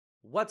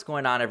What's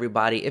going on,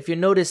 everybody? If you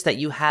notice that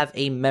you have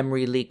a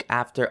memory leak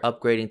after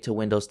upgrading to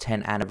Windows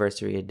 10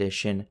 Anniversary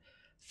Edition,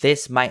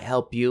 this might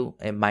help you,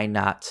 it might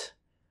not.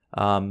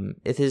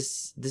 This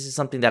is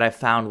something that I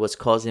found was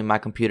causing my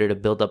computer to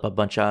build up a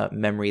bunch of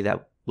memory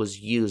that was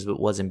used but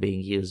wasn't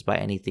being used by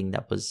anything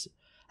that was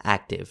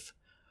active.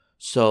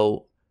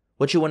 So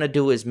what you want to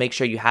do is make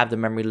sure you have the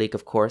memory leak,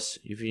 of course.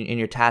 If you're in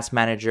your task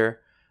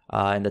manager,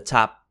 in the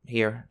top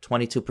here,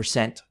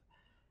 22%.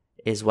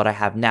 Is what I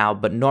have now,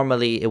 but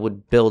normally it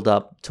would build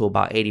up to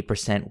about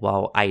 80%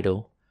 while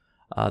idle.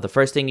 The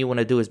first thing you want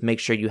to do is make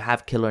sure you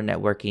have killer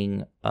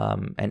networking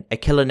and a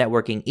killer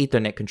networking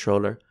Ethernet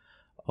controller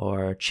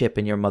or chip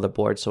in your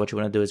motherboard. So what you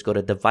want to do is go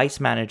to Device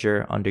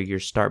Manager under your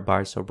start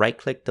bar. So right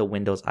click the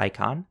Windows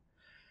icon,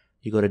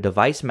 you go to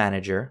Device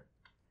Manager,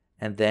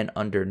 and then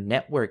under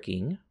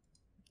Networking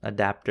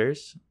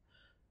Adapters,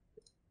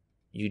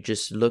 you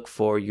just look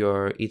for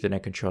your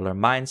Ethernet controller.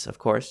 Mine's, of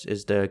course,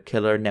 is the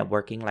killer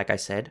networking, like I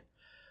said.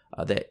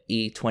 The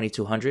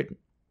E2200.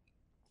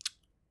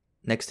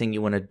 Next thing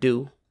you want to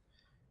do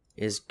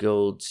is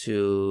go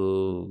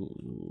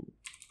to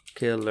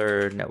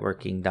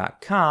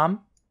killernetworking.com,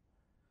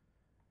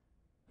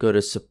 go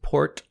to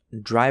support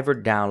driver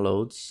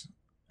downloads,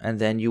 and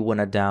then you want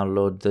to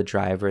download the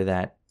driver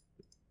that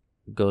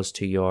goes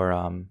to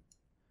your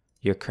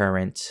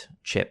current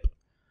chip.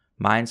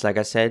 Mine's, like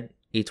I said,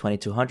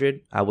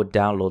 E2200. I would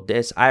download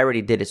this. I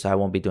already did it, so I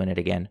won't be doing it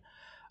again.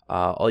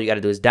 All you got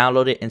to do is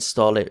download it,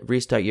 install it,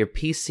 restart your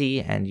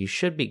PC, and you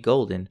should be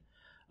golden.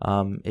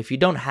 If you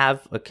don't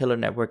have a killer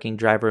networking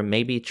driver,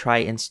 maybe try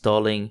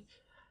installing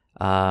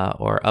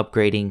or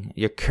upgrading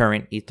your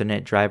current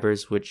Ethernet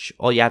drivers, which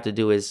all you have to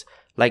do is,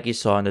 like you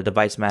saw in the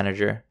device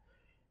manager,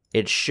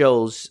 it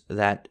shows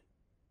that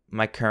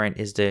my current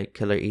is the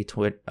killer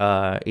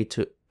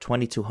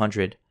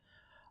E2200.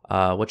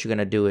 What you're going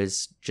to do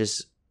is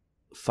just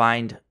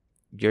find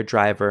your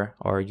driver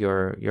or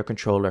your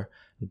controller,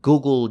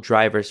 Google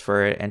drivers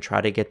for it, and try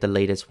to get the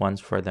latest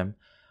ones for them.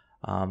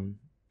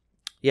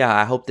 Yeah,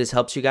 I hope this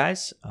helps you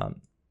guys.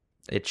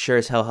 It sure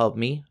as hell helped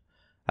me.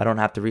 I don't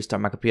have to restart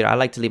my computer. I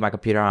like to leave my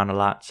computer on a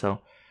lot,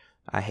 so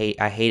I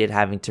hated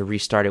having to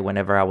restart it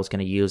whenever I was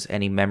going to use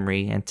any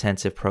memory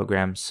intensive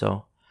programs.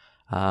 So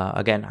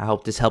again, I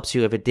hope this helps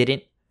you. If it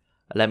didn't,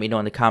 let me know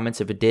in the comments.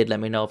 If it did, let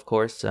me know, of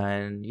course.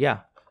 And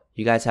yeah,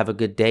 you guys have a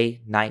good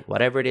day, night,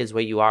 whatever it is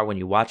where you are when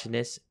you're watching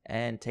this,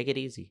 and take it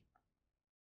easy.